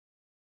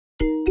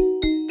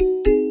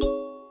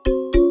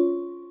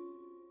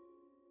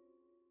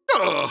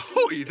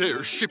Ahoy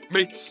there,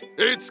 shipmates!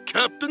 It's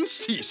Captain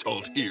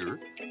Seasalt here.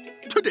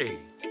 Today,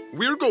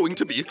 we're going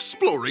to be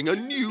exploring a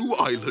new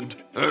island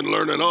and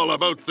learning all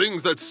about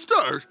things that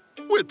start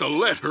with the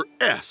letter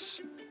S.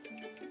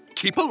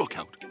 Keep a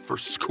lookout for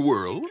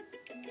squirrel,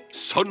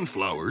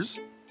 sunflowers,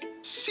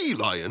 sea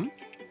lion,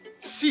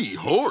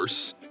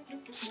 seahorse,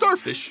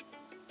 starfish,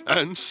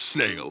 and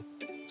snail.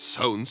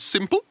 Sounds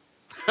simple?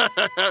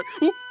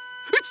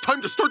 It's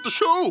time to start the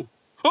show!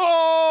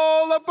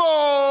 All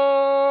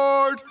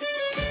aboard!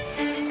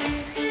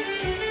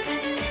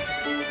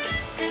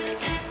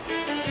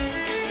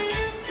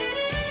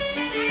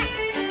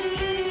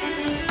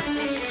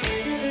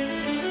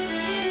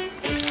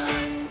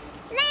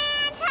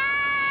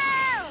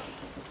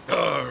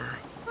 Arrrr,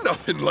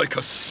 nothing like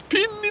a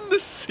spin in the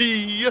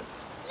sea.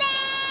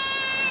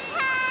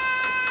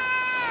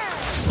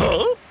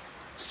 Huh?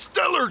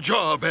 Stellar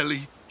job,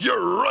 Ellie.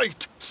 You're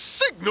right.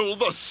 Signal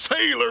the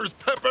sailors,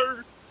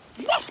 Pepper.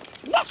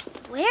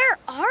 Where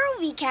are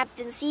we,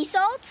 Captain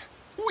Seasalt?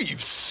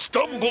 We've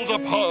stumbled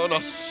upon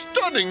a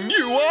stunning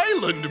new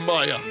island,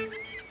 Maya.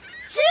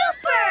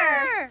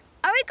 Super!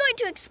 Are we going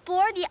to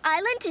explore the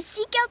island to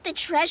seek out the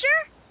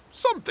treasure?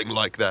 Something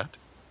like that.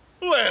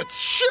 Let's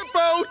ship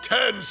out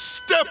and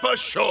step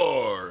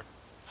ashore.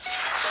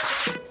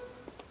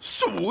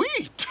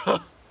 Sweet!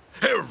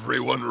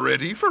 Everyone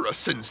ready for a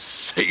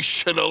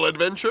sensational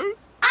adventure?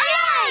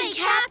 Aye,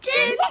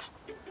 Captain!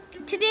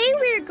 Today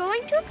we are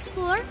going to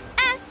explore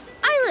S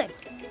Island.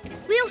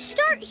 We'll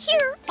start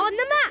here on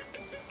the map.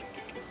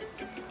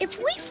 If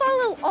we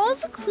follow all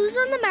the clues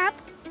on the map,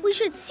 we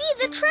should see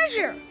the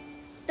treasure.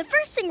 The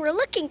first thing we're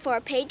looking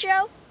for,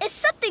 Pedro, is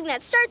something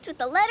that starts with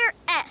the letter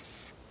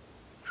S.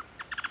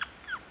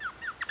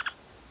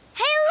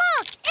 Hey,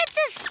 look! It's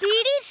a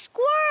speedy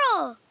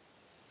squirrel!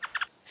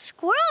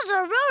 Squirrels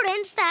are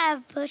rodents that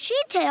have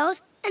bushy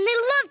tails, and they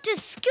love to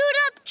scoot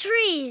up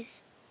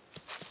trees.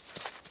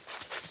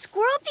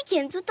 Squirrel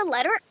begins with the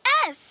letter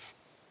S.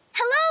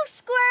 Hello,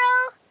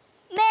 Squirrel.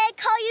 May I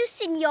call you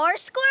Senor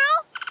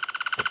Squirrel?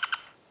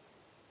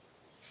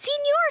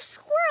 Senor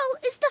Squirrel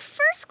is the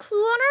first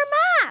clue on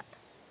our map.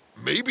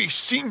 Maybe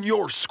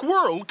Senor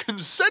Squirrel can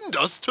send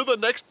us to the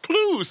next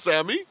clue,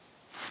 Sammy.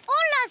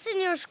 Hola,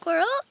 Senor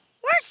Squirrel.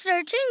 We're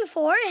searching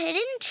for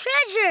hidden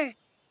treasure.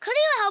 Could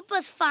you help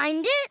us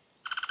find it?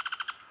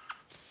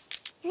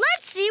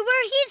 Let's see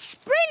where he's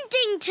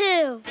sprinting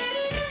to.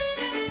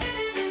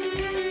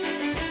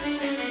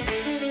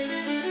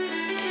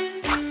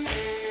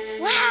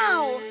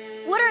 Wow!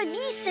 What are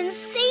these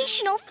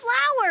sensational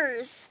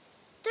flowers?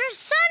 They're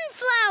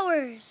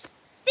sunflowers.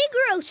 They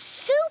grow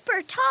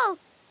super tall,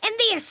 and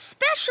they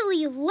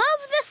especially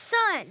love the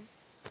sun.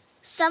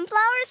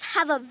 Sunflowers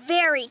have a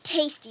very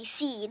tasty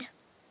seed.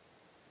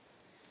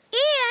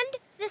 And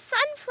the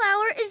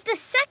sunflower is the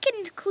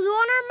second clue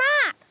on our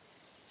map.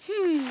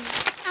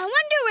 I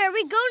wonder where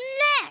we go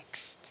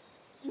next.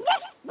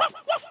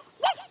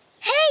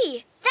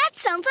 Hey, that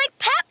sounds like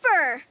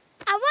Pepper.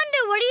 I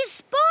wonder what he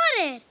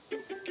spotted.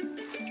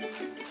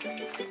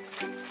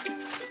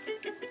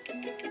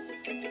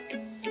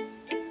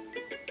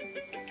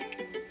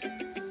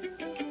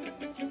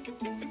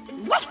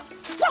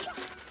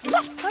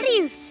 What do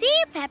you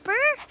see,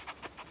 Pepper?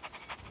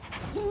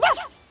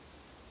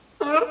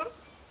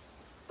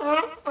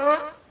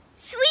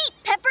 Sweet,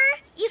 Pepper.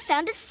 You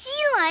found a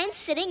sea lion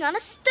sitting on a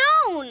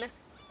stone.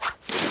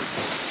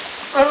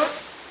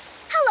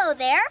 Hello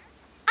there.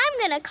 I'm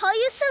gonna call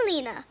you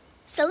Selena.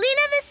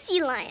 Selena the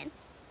sea lion.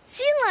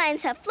 Sea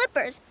lions have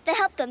flippers that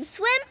help them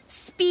swim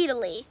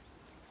speedily.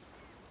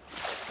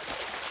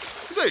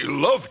 They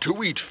love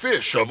to eat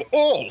fish of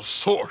all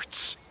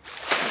sorts.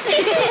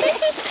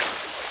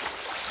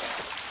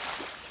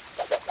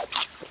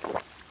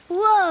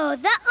 Whoa,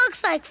 that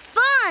looks like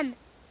fun.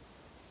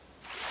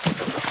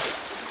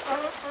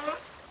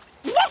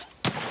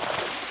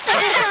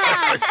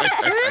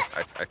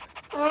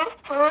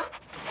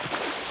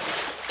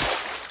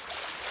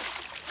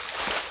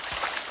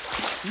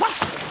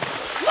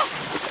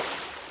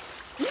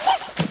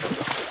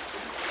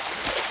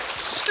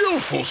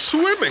 Skillful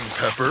swimming,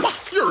 Pepper.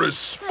 You're as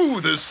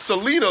smooth as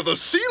Selena the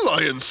sea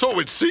lion, so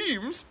it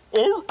seems.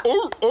 Or.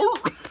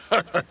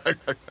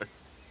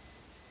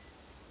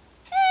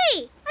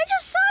 Hey, I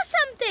just saw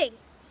something.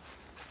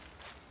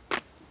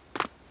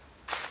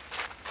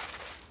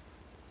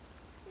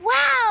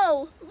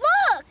 Wow,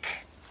 look!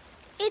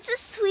 It's a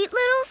sweet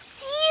little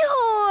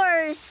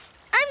seahorse.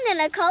 I'm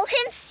gonna call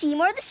him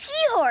Seymour the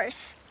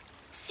seahorse.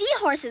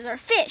 Seahorses are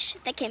fish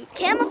that can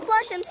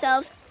camouflage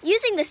themselves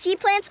using the sea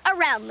plants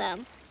around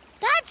them.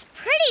 That's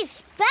pretty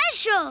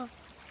special.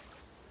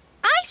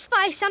 I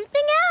spy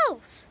something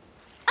else.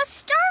 A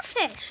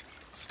starfish.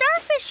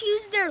 Starfish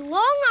use their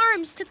long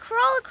arms to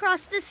crawl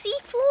across the sea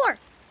floor.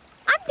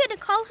 I'm gonna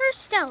call her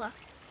Stella.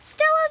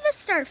 Stella the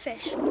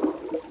starfish.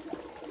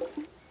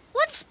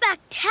 What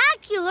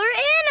spectacular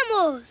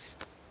animals!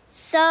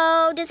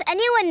 So, does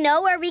anyone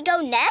know where we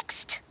go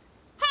next?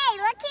 Hey,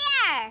 look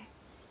here!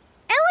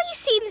 Ellie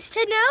seems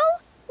to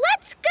know.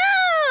 Let's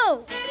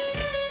go!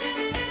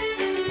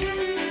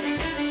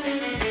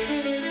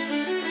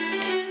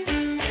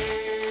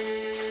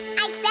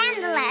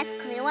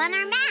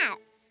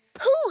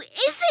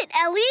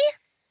 Ellie?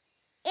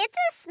 It's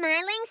a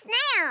smiling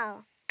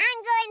snail.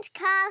 I'm going to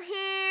call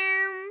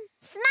him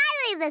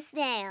Smiley the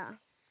Snail.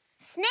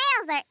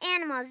 Snails are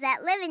animals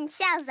that live in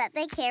shells that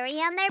they carry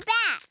on their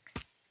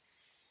backs.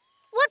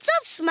 What's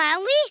up,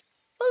 Smiley?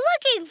 We're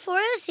looking for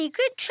a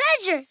secret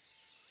treasure.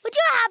 Would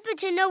you happen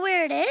to know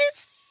where it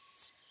is?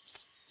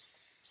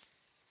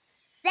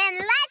 Then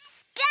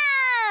let's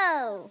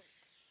go!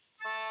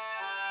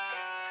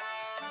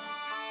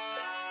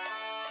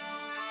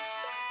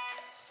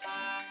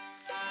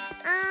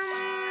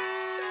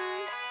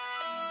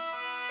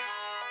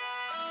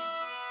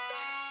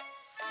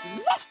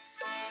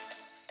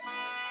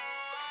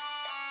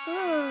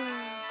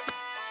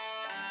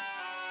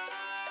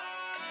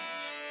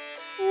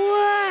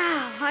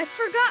 Wow, I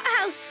forgot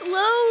how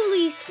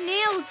slowly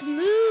snails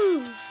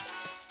move.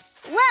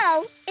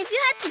 Well, if you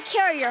had to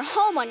carry your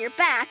home on your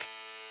back,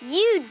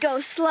 you'd go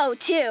slow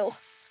too.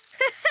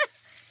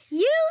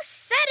 You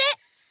said it.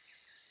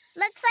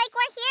 Looks like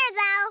we're here,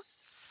 though.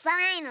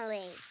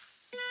 Finally.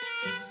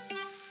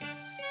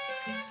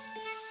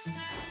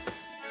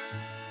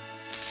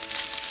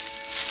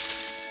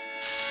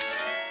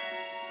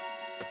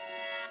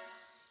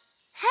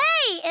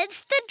 Hey,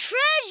 it's the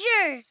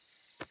treasure!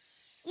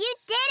 You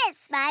did it,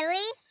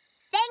 Smiley.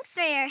 Thanks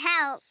for your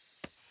help.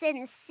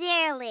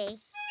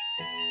 Sincerely.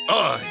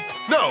 Aye,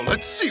 now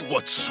let's see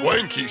what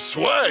swanky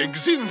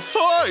swag's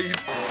inside.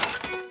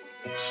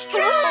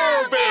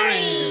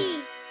 Strawberries!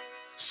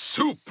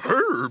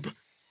 Superb!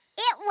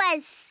 It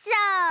was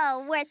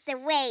so worth the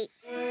wait.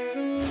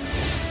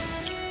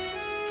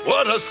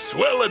 What a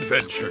swell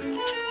adventure!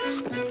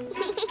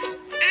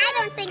 I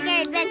don't think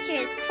our adventure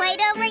is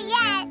quite over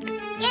yet.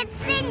 It's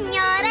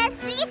Senora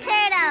Sea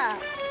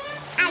Turtle.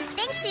 I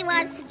think she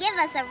wants to give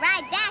us a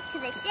ride back to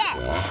the ship.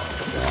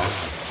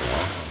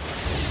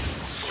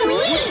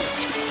 Sweet!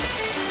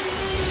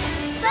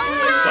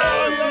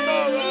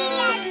 Sayonara! See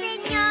ya,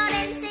 Senora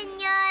and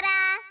Senora.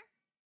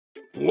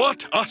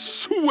 What a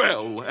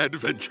swell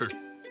adventure!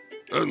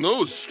 And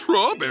those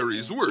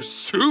strawberries were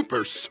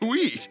super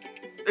sweet.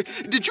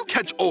 Did you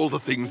catch all the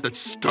things that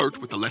start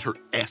with the letter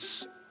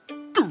S?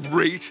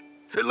 Great!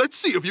 Let's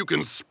see if you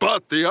can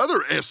spot the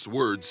other S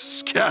words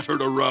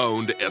scattered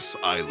around S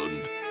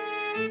Island.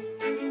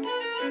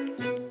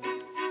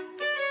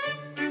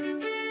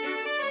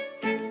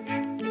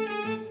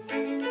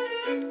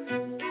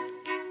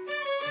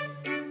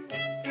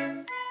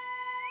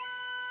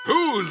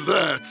 Who's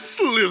that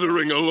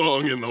slithering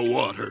along in the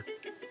water?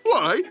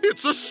 Why,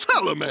 it's a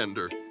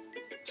salamander.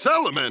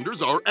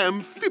 Salamanders are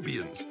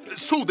amphibians,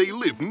 so they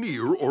live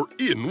near or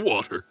in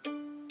water.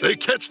 They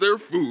catch their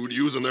food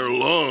using their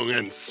long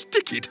and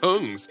sticky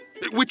tongues,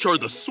 which are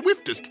the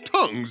swiftest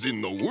tongues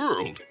in the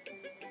world.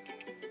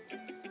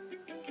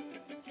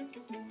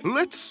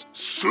 Let's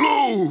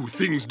slow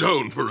things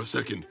down for a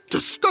second to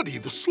study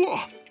the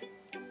sloth.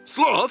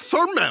 Sloths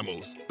are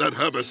mammals that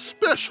have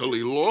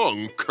especially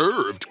long,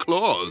 curved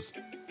claws.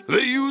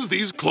 They use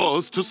these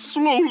claws to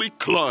slowly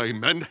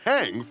climb and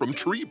hang from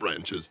tree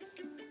branches.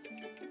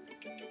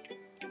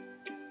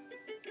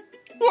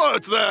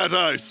 What's that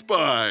I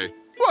spy?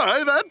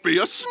 Why, that be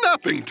a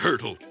snapping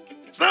turtle.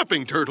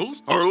 Snapping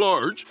turtles are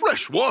large,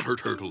 freshwater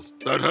turtles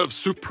that have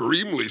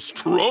supremely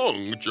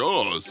strong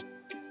jaws.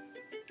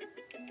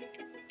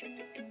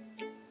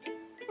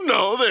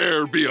 Now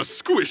there be a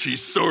squishy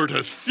sort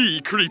of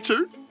sea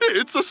creature.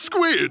 It's a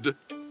squid.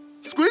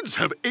 Squids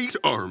have 8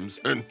 arms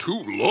and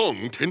 2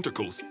 long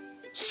tentacles.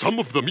 Some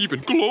of them even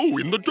glow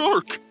in the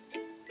dark.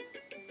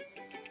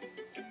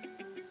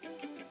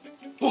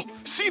 Oh,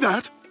 see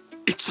that?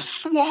 It's a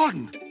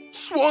swan.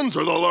 Swans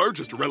are the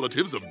largest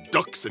relatives of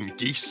ducks and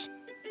geese.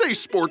 They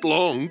sport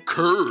long,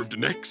 curved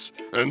necks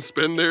and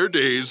spend their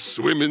days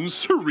swimming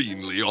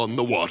serenely on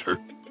the water.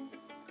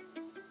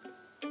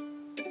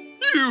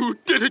 You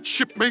did it,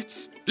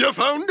 shipmates! You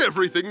found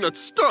everything that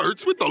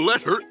starts with the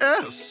letter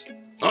S.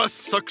 A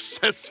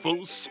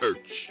successful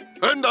search.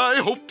 And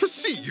I hope to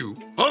see you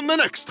on the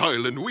next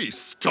island we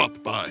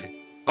stop by.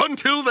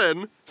 Until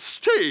then,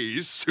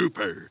 stay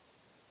super.